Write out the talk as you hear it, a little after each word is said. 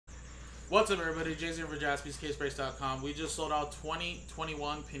What's up, everybody? Jay's here for JaspysCaseBreaks.com. We just sold out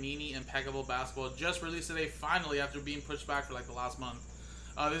 2021 Panini Impeccable basketball. Just released today, finally, after being pushed back for like the last month.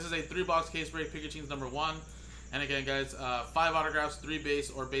 This is a 3-box case break. Pick your teams number 1. And again, guys, 5 autographs, 3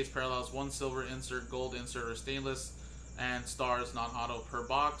 base or base parallels, 1 silver insert, gold insert, or stainless, and stars non-auto per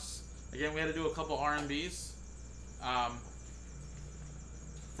box. Again, we had to do a couple R&Bs.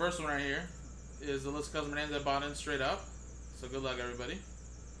 First one right here is the list of customer names that bought in straight up. So good luck, everybody,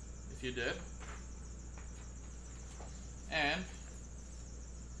 if you did. And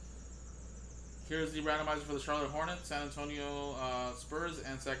here's the randomizer for the Charlotte Hornets, San Antonio Spurs,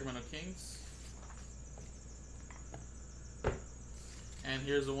 and Sacramento Kings. And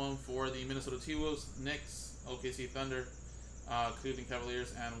here's the one for the Minnesota T-Wolves, Knicks, OKC Thunder, Cleveland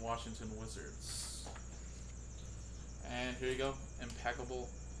Cavaliers, and Washington Wizards. And here you go, Impeccable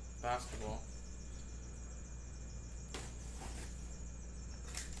basketball.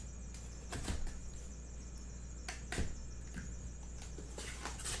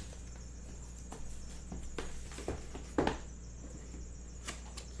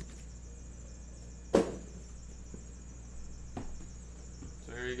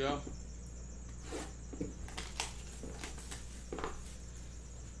 So here you go.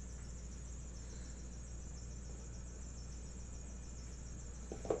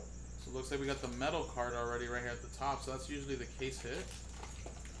 So it looks like we got the metal card already right here at the top, so that's usually the case hit.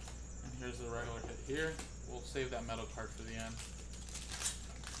 And here's the regular hit here. We'll save that metal card for the end.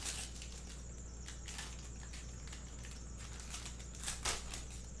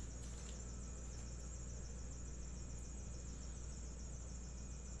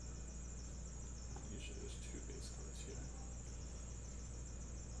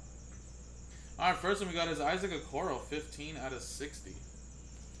 Alright, first one we got is Isaac Okoro, 15 out of 60.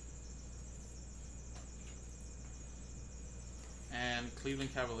 And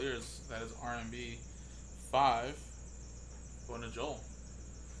Cleveland Cavaliers, that is R&B, 5, going to Joel.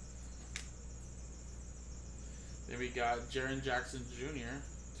 Then we got Jaren Jackson Jr.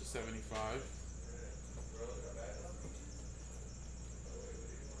 to 75.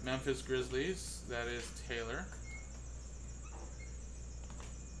 Memphis Grizzlies, that is Taylor.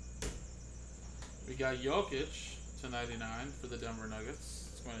 We got Jokic to 99 for the Denver Nuggets.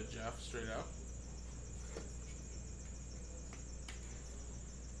 It's going to Jeff straight up.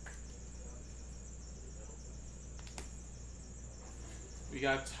 We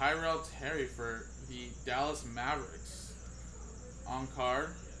got Tyrell Terry for the Dallas Mavericks. On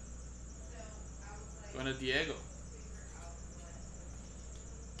card, going to Diego.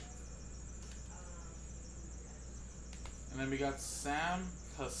 And then we got Sam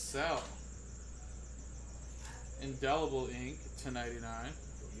Cassell. Indelible ink to 99.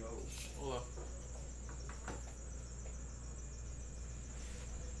 Hold up.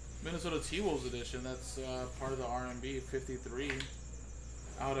 Minnesota T-Wolves edition. That's part of the R&B. 53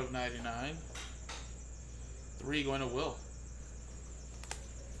 out of 99. 3 going to Will.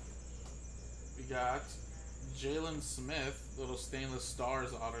 We got Jalen Smith, little stainless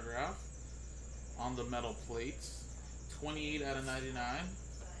stars autograph on the metal plates. 28 out of 99.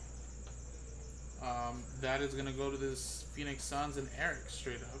 That is going to go to this Phoenix Suns and Eric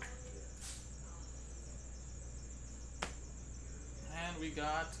straight up. And we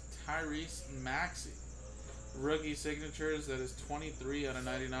got Tyrese Maxey. Rookie signatures, that is 23 out of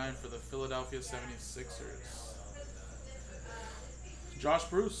 99 for the Philadelphia 76ers. Josh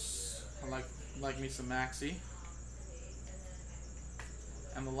Bruce, I like me some Maxey.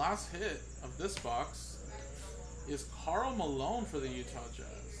 And the last hit of this box is Karl Malone for the Utah Jazz.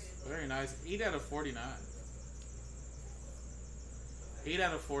 Very nice. 8 out of 49. 8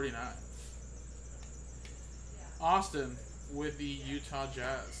 out of 49. Austin with the Utah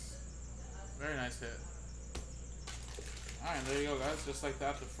Jazz. Very nice hit. Alright, there you go, guys. Just like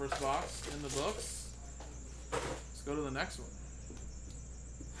that, the first box in the books. Let's go to the next one.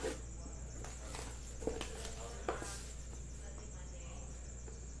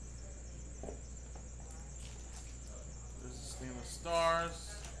 There's the stainless stars.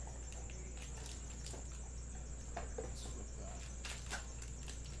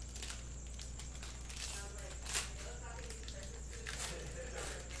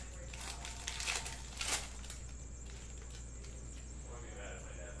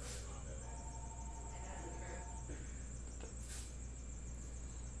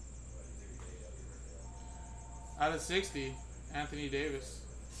 Out of 60, Anthony Davis.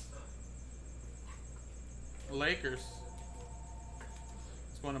 Lakers.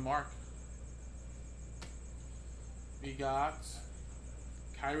 It's going to Mark. We got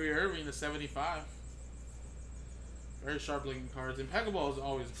Kyrie Irving to 75. Very sharp looking cards. Impeccable is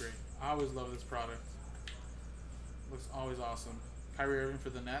always great. I always love this product. Looks always awesome. Kyrie Irving for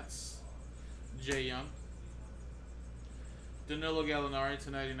the Nets. Jay Young. Danilo Gallinari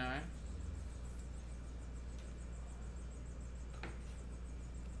to 99.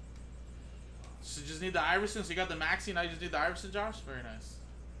 So just need the Iverson. So you got the Maxey, now you just need the Iverson, Josh? Very nice.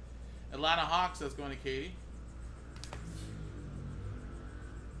 Atlanta Hawks, that's going to Katie.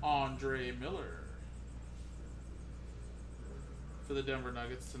 Andre Miller for the Denver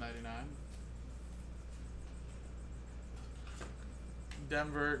Nuggets to 99.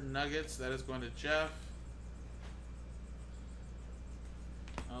 Denver Nuggets, that is going to Jeff.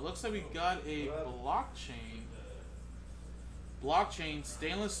 Looks like we got a blockchain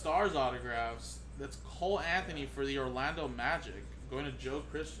stainless stars autographs. That's Cole Anthony for the Orlando Magic, going to Joe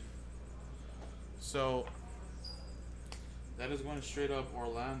Christian. So that is going straight up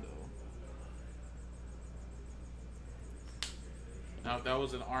Orlando. Now if that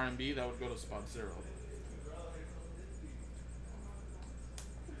was an R&B, that would go to spot 0.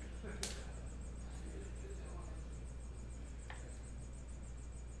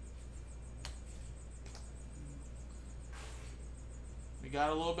 Got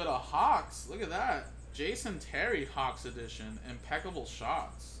a little bit of Hawks. Look at that. Jason Terry Hawks edition. Impeccable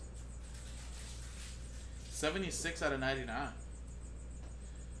shots. 76 out of 99.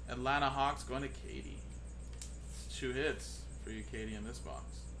 Atlanta Hawks going to Katie. 2 hits for you, Katie, in this box.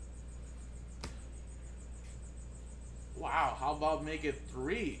 Wow, how about make it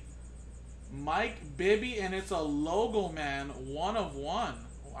 3? Mike Bibby, and it's a logo man. 1 of 1.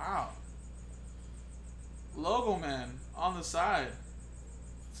 Wow. Logo man on the side.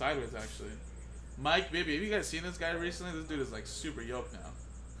 Sideways, actually. Mike Bibby. Have you guys seen this guy recently? This dude is like super yoked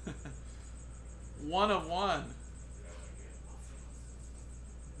now. 1 of 1.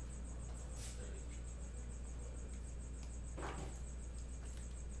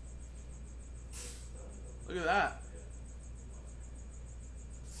 Look at that.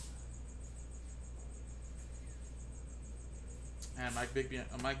 And Mike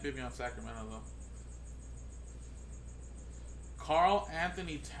Bibby on Sacramento, though. Karl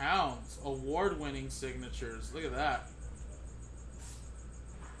Anthony Towns, award-winning signatures. Look at that.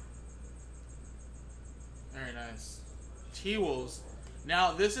 Very nice. T-Wolves.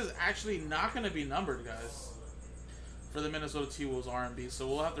 Now, this is actually not going to be numbered, guys, for the Minnesota T-Wolves R&B. So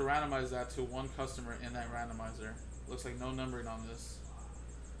we'll have to randomize that to 1 customer in that randomizer. Looks like no numbering on this.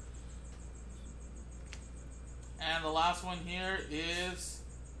 And the last one here is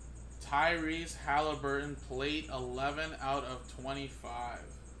Tyrese Halliburton, plate 11 out of 25.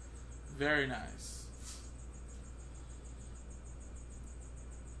 Very nice.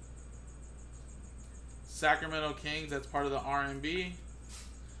 Sacramento Kings, that's part of the R&B.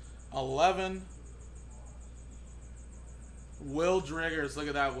 11. Will Driggers, look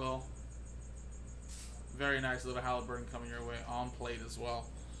at that, Will. Very nice little Halliburton coming your way on plate as well.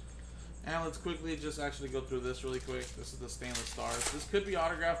 And let's quickly just actually go through this really quick. This is the stainless stars. This could be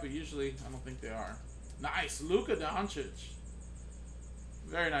autographed, but usually I don't think they are. Nice. Luka Doncic.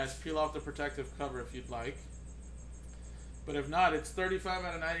 Very nice. Peel off the protective cover if you'd like. But if not, it's 35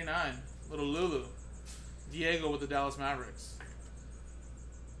 out of 99. Little Lulu. Diego with the Dallas Mavericks.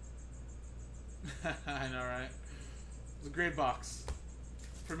 I know, right? It's a great box.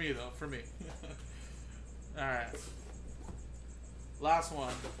 For me, though. For me. Alright. Last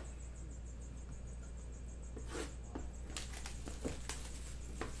one.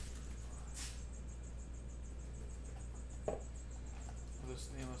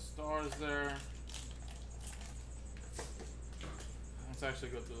 Stainless stars there. Let's actually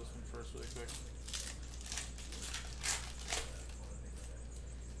go through this one first really quick.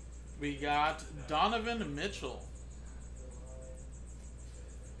 We got Donovan Mitchell.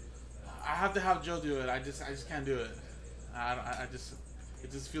 I have to have Joe do it. I just can't do it.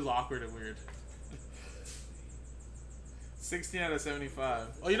 It just feels awkward and weird. 16 out of 75.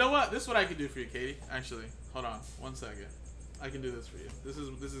 Oh, you know what? This is what I can do for you, Katie. Actually, hold on 1 second. I can do this for you. This is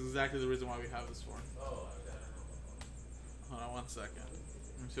exactly the reason why we have this for. Hold on 1 second.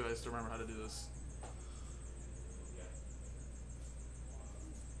 Let me see if I still remember how to do this.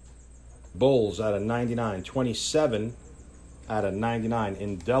 Bulls out of 99. 27 out of 99.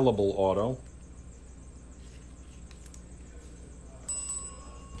 Indelible auto.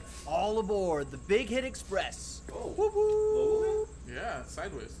 All aboard the Big Hit Express. Oh. Woo-hoo. Yeah,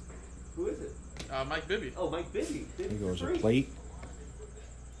 sideways. Who is it? Mike Bibby. Oh, Mike Bibby. Here goes a plate.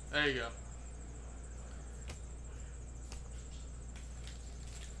 There you go.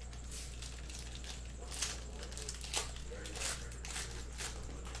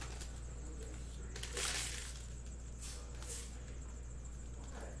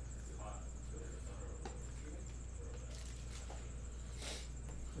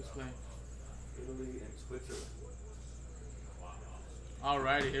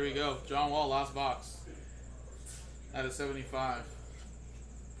 Alrighty, here we go. John Wall, last box. Out of 75.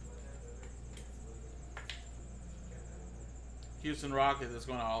 Houston Rocket, that's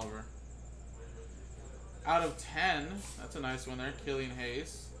going to Oliver. Out of 10, that's a nice one there. Killian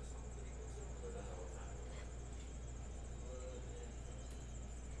Hayes.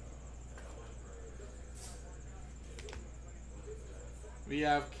 We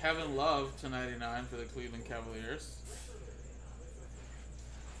have Kevin Love to 99 for the Cleveland Cavaliers.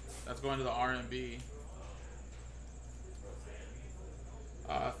 That's going to the R&B.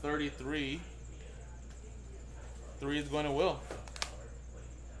 33. 3 is going to Will.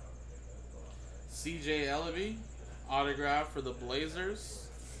 CJ Ellaby, autograph for the Blazers.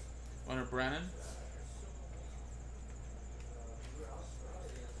 Going to Brennan.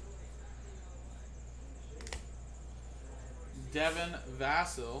 Devin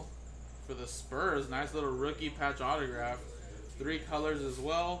Vassell for the Spurs. Nice little rookie patch autograph. 3 colors as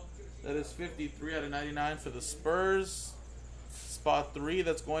well. That is 53 out of 99 for the Spurs. Spot 3,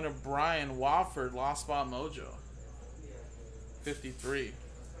 that's going to Brian Wofford. Lost spot mojo. 53.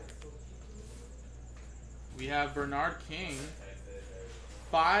 We have Bernard King.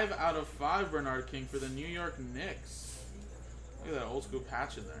 5 out of 5 Bernard King for the New York Knicks. Look at that old school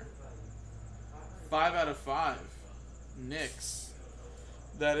patch in there. 5 out of 5. Knicks.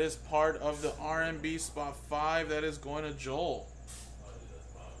 That is part of the R&B spot 5. That is going to Joel.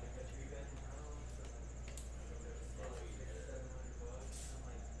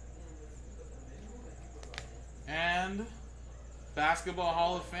 And Basketball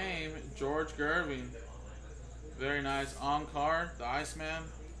Hall of Fame, George Gervin. Very nice on card, the Iceman.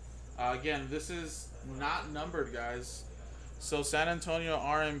 Again, this is not numbered, guys. So San Antonio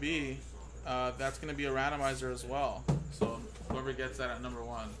R&B, that's going to be a randomizer as well. So whoever gets that at number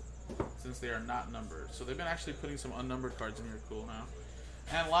 1, since they are not numbered. So they've been actually putting some unnumbered cards in here. Cool now.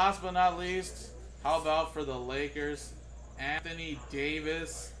 And last but not least, how about for the Lakers, Anthony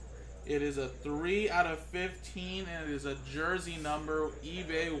Davis. It is a 3 out of 15, and it is a jersey number,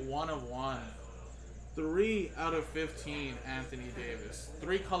 eBay 1 of 1. 3 out of 15, Anthony Davis.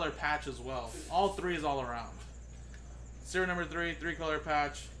 3 color patch as well. All 3 is all around. Serial number 3, 3 color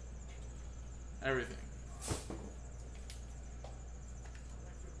patch. Everything.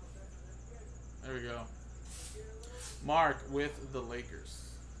 There we go. Mark with the Lakers.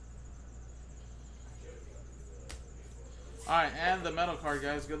 Alright, and the metal card,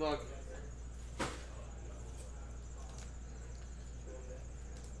 guys. Good luck.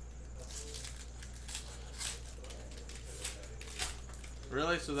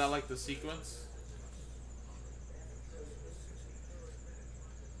 Really? So that like the sequence?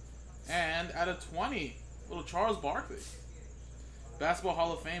 And out of 20, little Charles Barkley. Basketball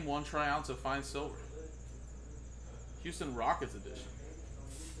Hall of Fame, 1 tri-ounce of fine silver. Houston Rockets edition.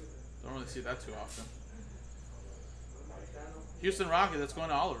 Don't really see that too often. Houston Rockets, that's going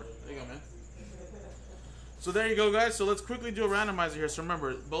to Oliver. There you go, man. So there you go, guys. So let's quickly do a randomizer here. So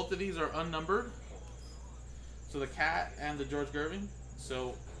remember, both of these are unnumbered. So the Cat and the George Gervin.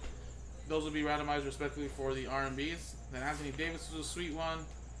 So those will be randomized respectively for the R&Bs. Then Anthony Davis was a sweet one.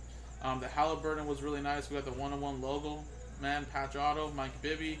 The Halliburton was really nice. We got the 1-on-1 logo. Man, patch auto, Mike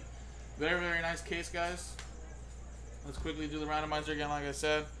Bibby. Very, very nice case, guys. Let's quickly do the randomizer again, like I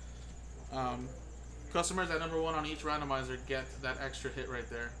said. Customers at number 1 on each randomizer get that extra hit right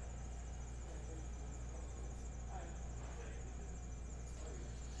there.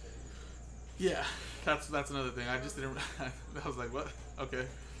 Yeah, that's another thing. I just didn't. I was like, what? Okay.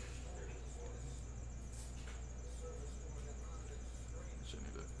 Should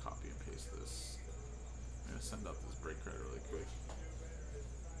need to copy and paste this. I'm gonna send out this break credit really quick.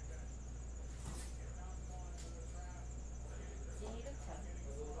 Do you need a tub?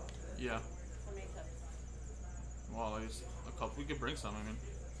 Yeah. How many tubs? Well, at least a couple. We could bring some. I mean.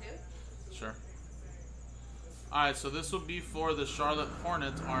 2? Sure. All right. So this will be for the Charlotte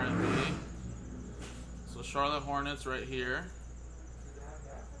Hornets R&B. So Charlotte Hornets right here.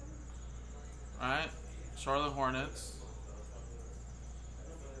 Alright, Charlotte Hornets.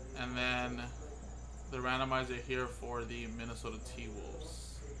 And then the randomizer here for the Minnesota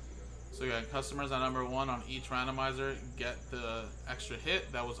T-Wolves. So again, customers at number 1 on each randomizer get the extra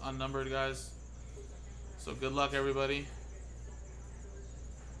hit. That was unnumbered, guys. So good luck, everybody.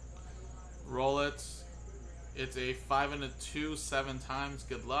 Roll it. It's a 5 and a 2, 7 times.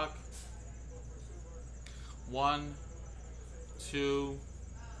 Good luck. 1, 2,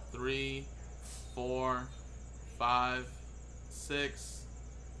 3, 4, 5, 6,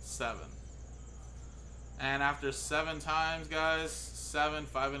 7. And after 7 times, guys, 7,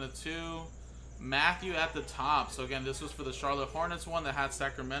 5 and a 2, Matthew at the top. So again, this was for the Charlotte Hornets one that had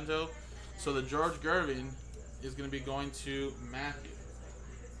Sacramento. So the George Gervin is going to be going to Matthew.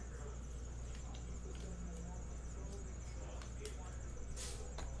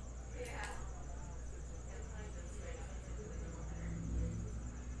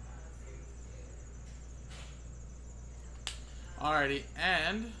 Alrighty,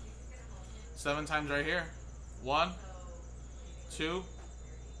 and 7 times right here. 1, 2,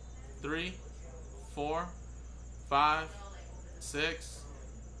 3, 4, 5, 6,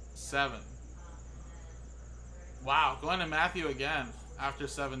 7. Wow, going to Matthew again after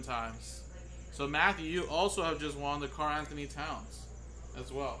 7 times. So Matthew, you also have just won the Karl Anthony Towns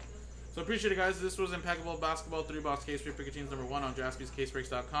as well. So appreciate it, guys. This was Impeccable Basketball 3-box case break pick your teams #1 on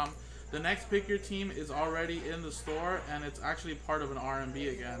jaspyscasebreaks.com. The next pick your team is already in the store, and it's actually part of an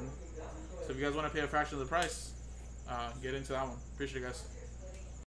RMB again. So if you guys want to pay a fraction of the price, get into that one. Appreciate it, guys.